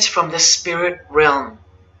originates from the spirit realm,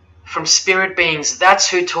 from spirit beings. That's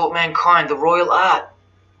who taught mankind the royal art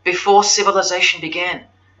before civilization began.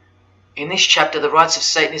 In this chapter, The Rites of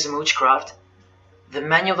Satanism and Witchcraft, the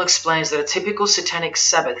manual explains that a typical satanic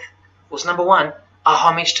Sabbath was, number one, a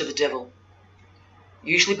homage to the devil,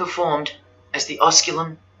 usually performed as the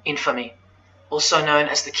osculum infami, also known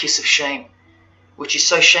as the kiss of shame, which is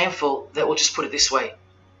so shameful that we'll just put it this way.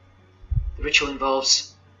 The ritual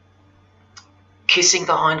involves kissing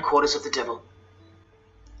the hindquarters of the devil,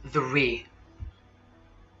 the rear.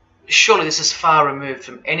 Surely this is far removed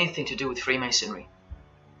from anything to do with Freemasonry.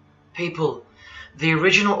 People, the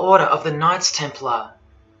original order of the Knights Templar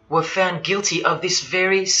were found guilty of this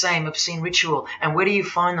very same obscene ritual. And where do you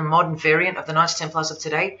find the modern variant of the Knights Templars of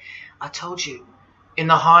today? I told you, in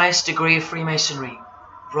the highest degree of Freemasonry,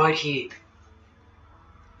 right here.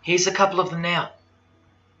 Here's a couple of them now.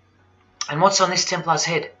 And what's on this Templar's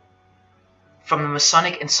head? From the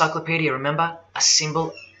Masonic Encyclopedia, remember? A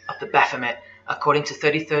symbol of the Baphomet, according to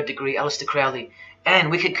 33rd degree Aleister Crowley. And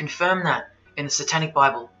we could confirm that in the Satanic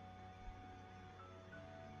Bible.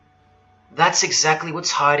 That's exactly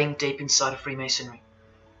what's hiding deep inside of Freemasonry.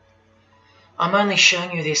 I'm only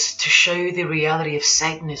showing you this to show you the reality of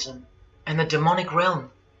Satanism and the demonic realm,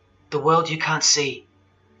 the world you can't see.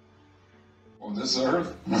 On this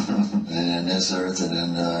earth, and in this earth,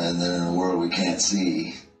 and then in the world we can't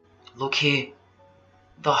see. Look here.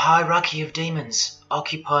 The hierarchy of demons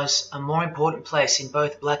occupies a more important place in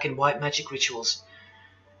both black and white magic rituals.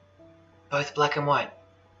 Both black and white.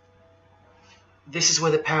 This is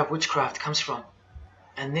where the power of witchcraft comes from.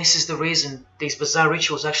 And this is the reason these bizarre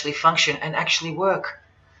rituals actually function and actually work.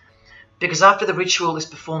 Because after the ritual is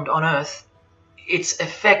performed on earth, its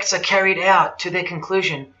effects are carried out to their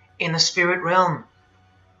conclusion in the spirit realm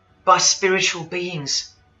by spiritual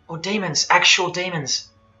beings or demons, actual demons.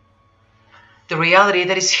 The reality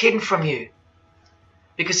that is hidden from you.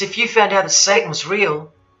 Because if you found out that Satan was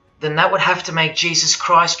real, then that would have to make Jesus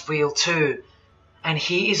Christ real too. And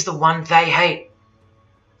he is the one they hate.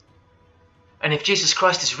 And if Jesus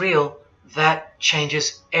Christ is real, that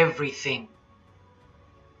changes everything.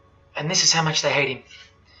 And this is how much they hate him.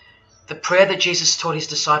 The prayer that Jesus taught his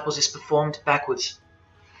disciples is performed backwards.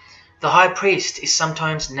 The high priest is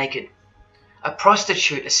sometimes naked. A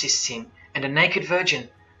prostitute assists him, and a naked virgin,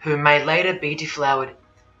 who may later be deflowered,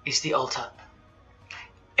 is the altar.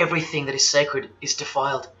 Everything that is sacred is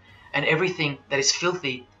defiled, and everything that is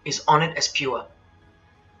filthy is honored as pure.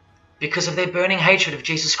 Because of their burning hatred of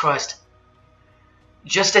Jesus Christ,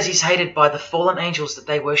 just as he's hated by the fallen angels that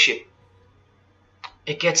they worship.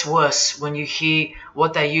 It gets worse when you hear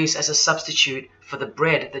what they use as a substitute for the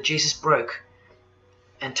bread that Jesus broke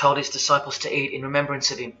and told his disciples to eat in remembrance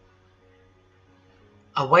of him.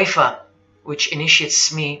 A wafer which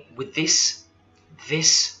initiates me with this,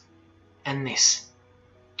 this, and this.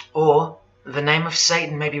 Or the name of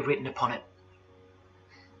Satan may be written upon it.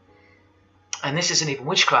 And this isn't even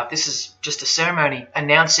witchcraft, this is just a ceremony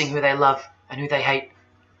announcing who they love and who they hate.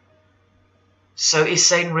 So is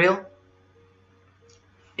Satan real?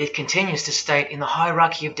 It continues to state in the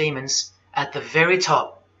hierarchy of demons at the very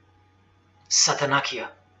top, Satanakia,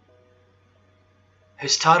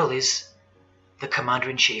 whose title is the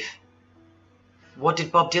Commander-in-Chief. What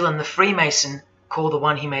did Bob Dylan, the Freemason, call the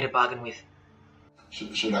one he made a bargain with?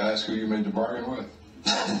 Should I ask who you made the bargain with?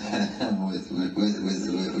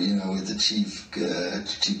 with the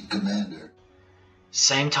chief commander.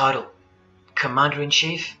 Same title,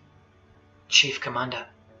 Commander-in-Chief, Chief Commander.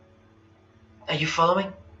 Are you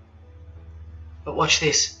following? But watch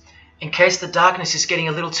this. In case the darkness is getting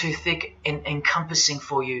a little too thick and encompassing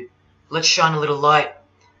for you, let's shine a little light.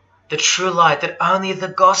 The true light that only the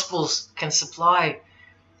Gospels can supply.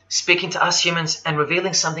 Speaking to us humans and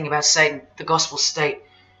revealing something about Satan, the Gospels state,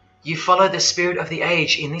 you follow the spirit of the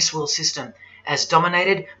age in this world system as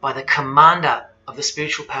dominated by the commander of the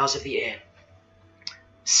spiritual powers of the air.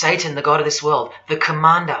 Satan, the god of this world, the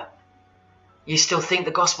commander. You still think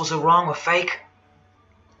the Gospels are wrong or fake?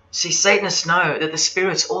 See, Satanists know that the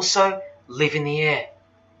spirits also live in the air,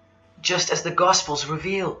 just as the Gospels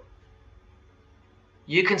reveal.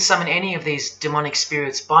 You can summon any of these demonic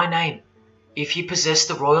spirits by name if you possess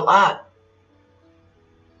the royal art.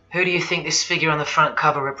 Who do you think this figure on the front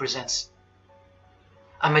cover represents?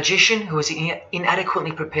 A magician who is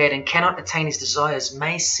inadequately prepared and cannot attain his desires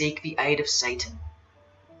may seek the aid of Satan.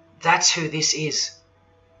 That's who this is.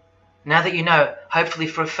 Now that you know, hopefully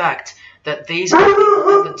for a fact, that these are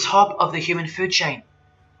people at the top of the human food chain,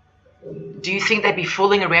 do you think they'd be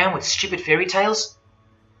fooling around with stupid fairy tales?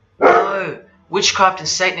 No, witchcraft and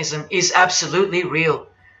Satanism is absolutely real,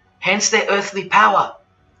 hence their earthly power.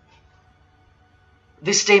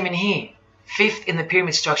 This demon here, fifth in the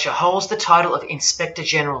pyramid structure, holds the title of Inspector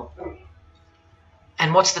General.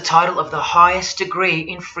 And what's the title of the highest degree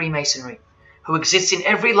in Freemasonry, who exists in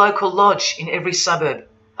every local lodge in every suburb,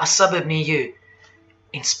 a suburb near you?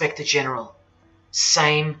 Inspector General.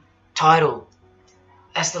 Same title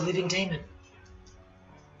as the living demon.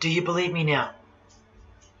 Do you believe me now?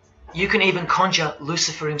 You can even conjure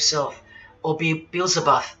Lucifer himself, or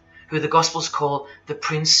Beelzebub, who the Gospels call the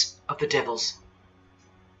Prince of the Devils,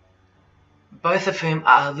 both of whom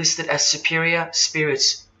are listed as superior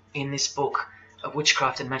spirits in this book of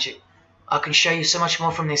witchcraft and magic. I can show you so much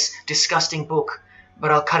more from this disgusting book,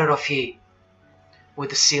 but I'll cut it off here with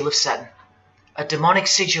the seal of Saturn, a demonic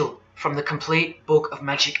sigil from the complete book of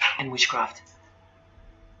magic and witchcraft.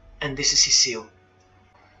 And this is his seal.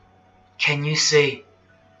 Can you see?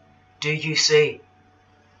 Do you see?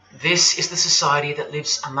 This is the society that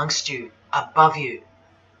lives amongst you, above you.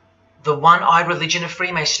 The one-eyed religion of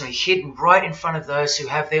Freemasonry, hidden right in front of those who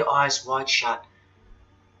have their eyes wide shut.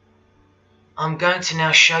 I'm going to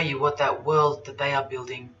now show you what that world that they are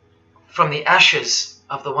building from the ashes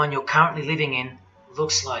of the one you're currently living in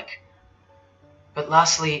looks like. But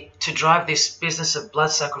lastly, to drive this business of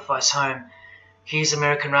blood sacrifice home, here's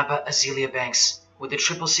American rapper Azealia Banks with the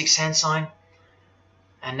 666 hand sign,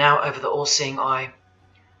 and now over the all-seeing eye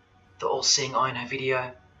in her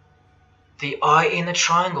video, the eye in the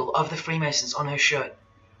triangle of the Freemasons on her shirt,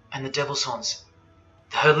 and the devil's horns,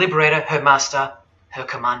 her liberator, her master, her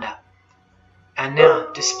commander. And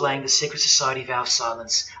now displaying the secret society vow of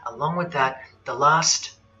silence. Along with that, the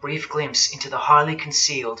last brief glimpse into the highly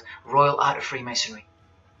concealed royal art of Freemasonry.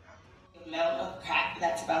 The amount of crap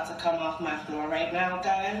that's about to come off my floor right now,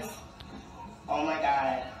 guys. Oh my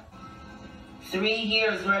god. 3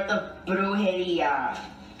 years worth of brujeria.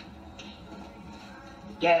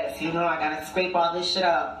 Yes, you know I gotta scrape all this shit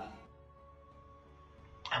up.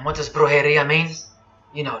 And what does brujeria mean?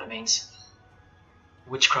 You know what it means.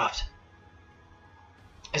 Witchcraft.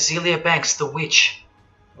 Azealia Banks, the witch,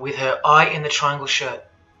 with her eye in the triangle shirt,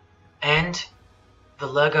 and the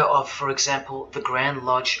logo of, for example, the Grand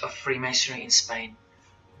Lodge of Freemasonry in Spain.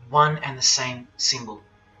 One and the same symbol.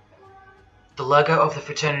 The logo of the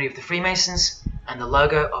Fraternity of the Freemasons and the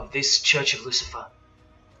logo of this Church of Lucifer.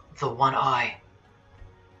 The one eye.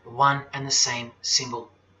 One and the same symbol.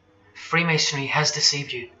 Freemasonry has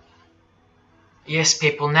deceived you. Yes,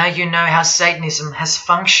 people, now you know how Satanism has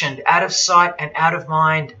functioned out of sight and out of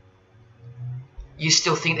mind. You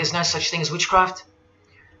still think there's no such thing as witchcraft?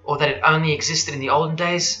 Or that it only existed in the olden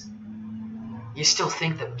days? You still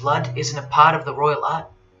think that blood isn't a part of the royal art?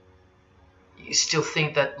 You still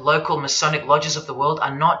think that local Masonic lodges of the world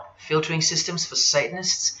are not filtering systems for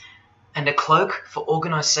Satanists and a cloak for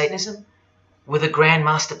organized Satanism with a grand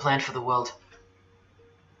master plan for the world?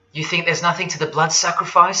 You think there's nothing to the blood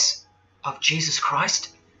sacrifice of Jesus Christ?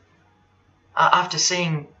 After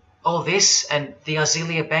seeing all this and the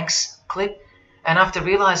Azealia Banks clip, and after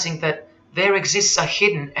realizing that there exists a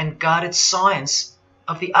hidden and guarded science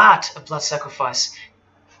of the art of blood sacrifice,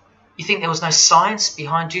 you think there was no science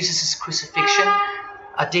behind Jesus' crucifixion,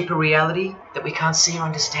 a deeper reality that we can't see or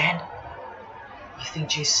understand? You think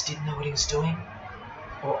Jesus didn't know what he was doing?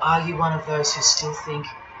 Or are you one of those who still think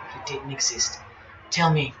he didn't exist?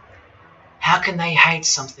 Tell me, how can they hate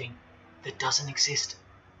something that doesn't exist?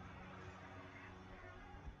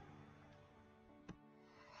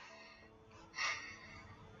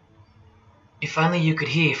 If only you could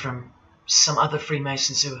hear from some other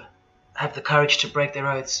Freemasons who have the courage to break their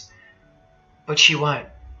oaths. But you won't.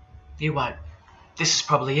 You won't. This is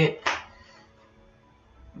probably it.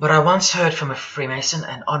 But I once heard from a Freemason,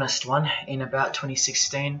 an honest one, in about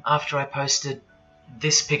 2016, after I posted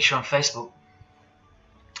this picture on Facebook.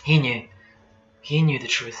 He knew the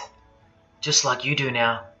truth, just like you do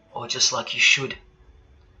now, or just like you should.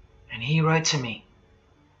 And he wrote to me,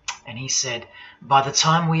 and he said, by the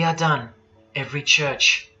time we are done, every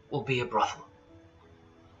church will be a brothel.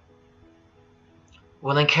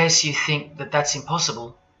 Well, in case you think that that's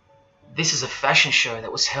impossible, This is a fashion show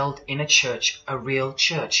that was held in a church, a real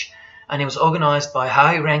church, and it was organized by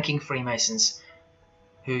high-ranking Freemasons,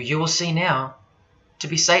 who you will see now to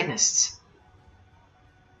be Satanists.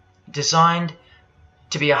 Designed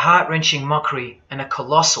to be a heart-wrenching mockery and a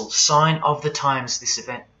colossal sign of the times, this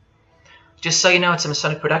event. Just so you know, it's a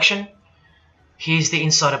Masonic production. Here's the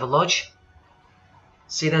inside of a lodge.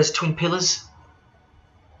 See those twin pillars?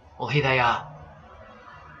 Well, here they are.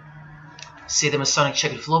 See the Masonic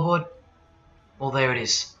checkered floorboard? Well, there it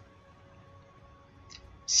is.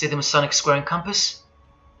 See the Masonic square and compass?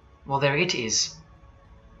 Well, there it is.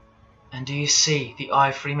 And do you see the eye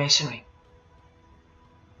of Freemasonry?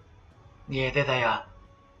 Yeah, there they are.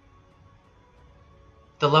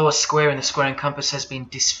 The lower square in the square and compass has been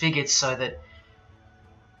disfigured so that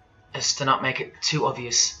as to not make it too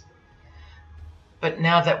obvious. But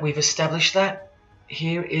now that we've established that,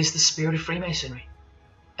 here is the spirit of Freemasonry,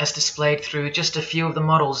 as displayed through just a few of the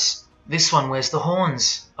models. This one wears the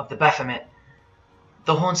horns of the Baphomet,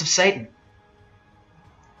 the horns of Satan,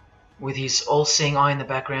 with his all-seeing eye in the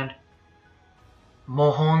background.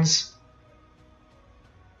 More horns.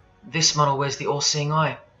 This model wears the all-seeing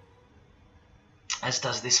eye, as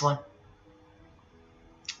does this one.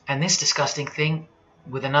 And this disgusting thing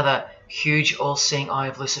with another huge all-seeing eye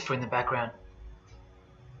of Lucifer in the background.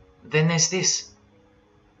 Then there's this,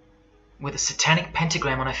 with a satanic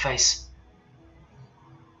pentagram on her face.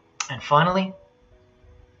 And finally,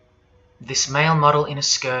 this male model in a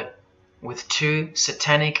skirt with two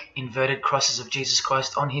satanic inverted crosses of Jesus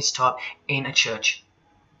Christ on his top in a church.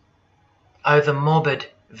 Oh, the morbid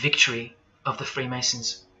victory of the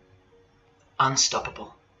Freemasons.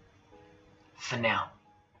 Unstoppable. For now.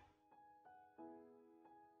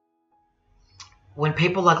 When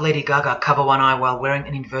people like Lady Gaga cover one eye while wearing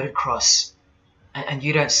an inverted cross, and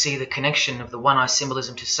you don't see the connection of the one eye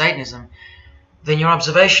symbolism to Satanism, then your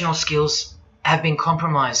observational skills have been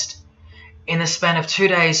compromised. In the span of 2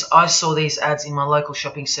 days, I saw these ads in my local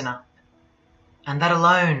shopping centre. And that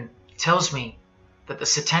alone tells me that the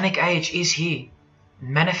satanic age is here,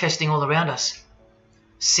 manifesting all around us,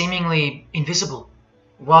 seemingly invisible,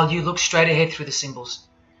 while you look straight ahead through the symbols.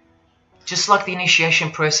 Just like the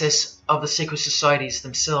initiation process of the secret societies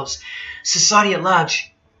themselves, society at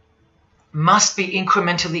large must be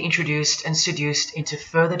incrementally introduced and seduced into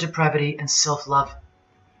further depravity and self-love.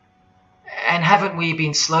 And haven't we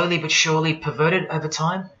been slowly but surely perverted over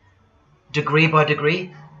time, degree by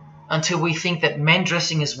degree, until we think that men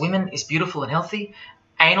dressing as women is beautiful and healthy,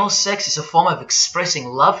 anal sex is a form of expressing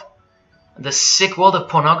love, the sick world of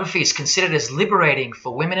pornography is considered as liberating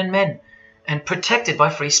for women and men, and protected by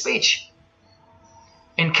free speech.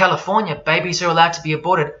 In California, babies are allowed to be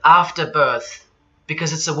aborted after birth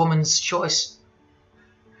because it's a woman's choice.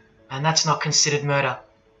 And that's not considered murder.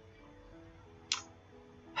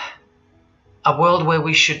 A world where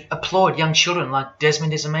we should applaud young children like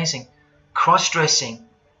Desmond is amazing, cross-dressing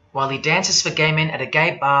while he dances for gay men at a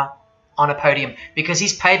gay bar on a podium because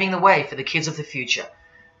he's paving the way for the kids of the future.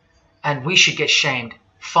 And we should get shamed,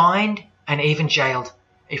 fined, and even jailed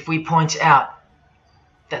if we point out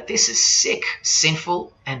that this is sick,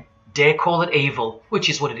 sinful, and dare call it evil, which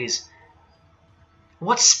is what it is.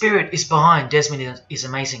 What spirit is behind Desmond is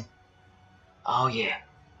amazing? Oh yeah,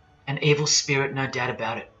 an evil spirit, no doubt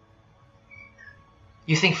about it.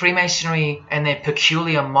 You think Freemasonry and their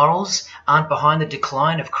peculiar morals aren't behind the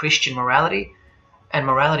decline of Christian morality and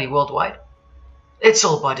morality worldwide? It's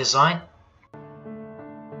all by design.